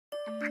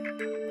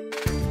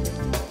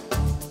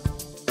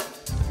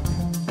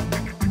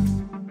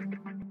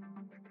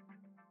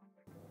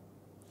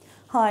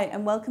Hi,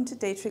 and welcome to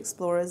Data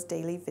Explorer's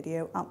daily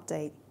video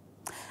update.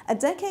 A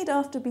decade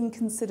after being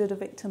considered a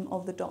victim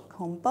of the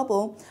dot-com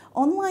bubble,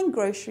 online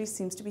grocery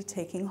seems to be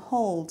taking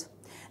hold.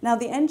 Now,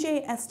 the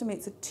NGA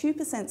estimates a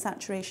 2%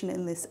 saturation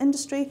in this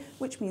industry,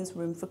 which means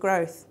room for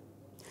growth.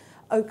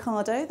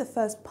 Ocado, the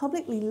first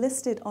publicly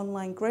listed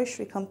online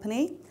grocery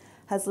company,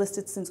 has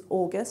listed since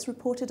August,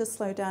 reported a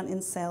slowdown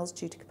in sales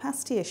due to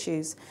capacity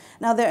issues.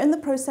 Now, they're in the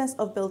process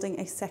of building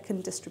a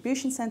second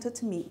distribution centre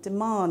to meet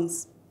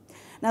demands.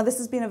 Now, this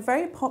has been a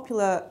very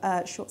popular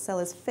short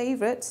seller's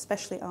favourite,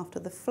 especially after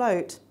the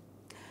float.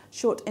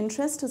 Short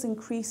interest has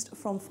increased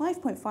from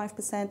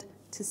 5.5%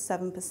 to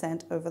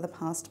 7% over the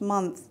past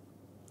month.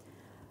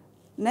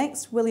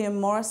 Next,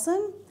 William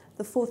Morrison,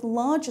 the fourth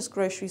largest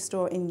grocery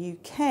store in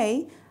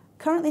UK,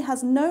 currently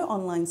has no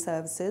online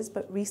services,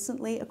 but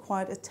recently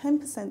acquired a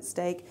 10%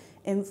 stake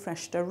in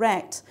Fresh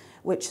Direct,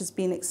 which has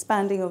been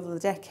expanding over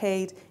the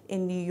decade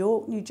in New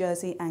York, New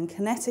Jersey and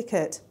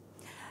Connecticut.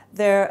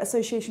 Their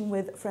association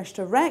with Fresh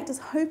Direct is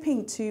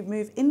hoping to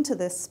move into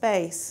this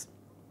space.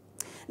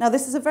 Now,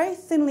 this is a very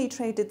thinly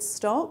traded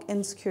stock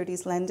in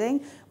securities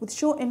lending, with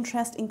short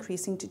interest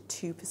increasing to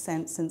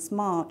 2% since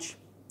March.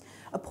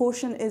 A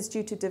portion is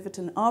due to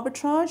dividend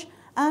arbitrage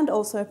and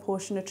also a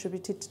portion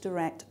attributed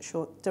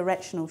to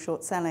directional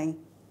short selling.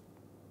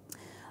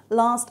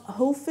 Last,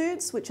 Whole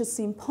Foods, which has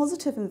seen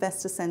positive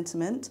investor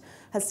sentiment,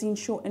 has seen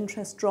short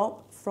interest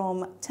drop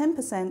from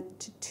 10%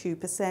 to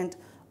 2%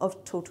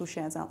 of total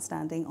shares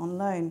outstanding on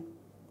loan.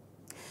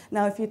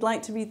 Now, if you'd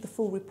like to read the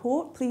full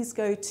report, please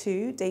go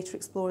to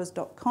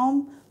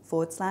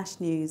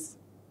dataexplorers.com/news.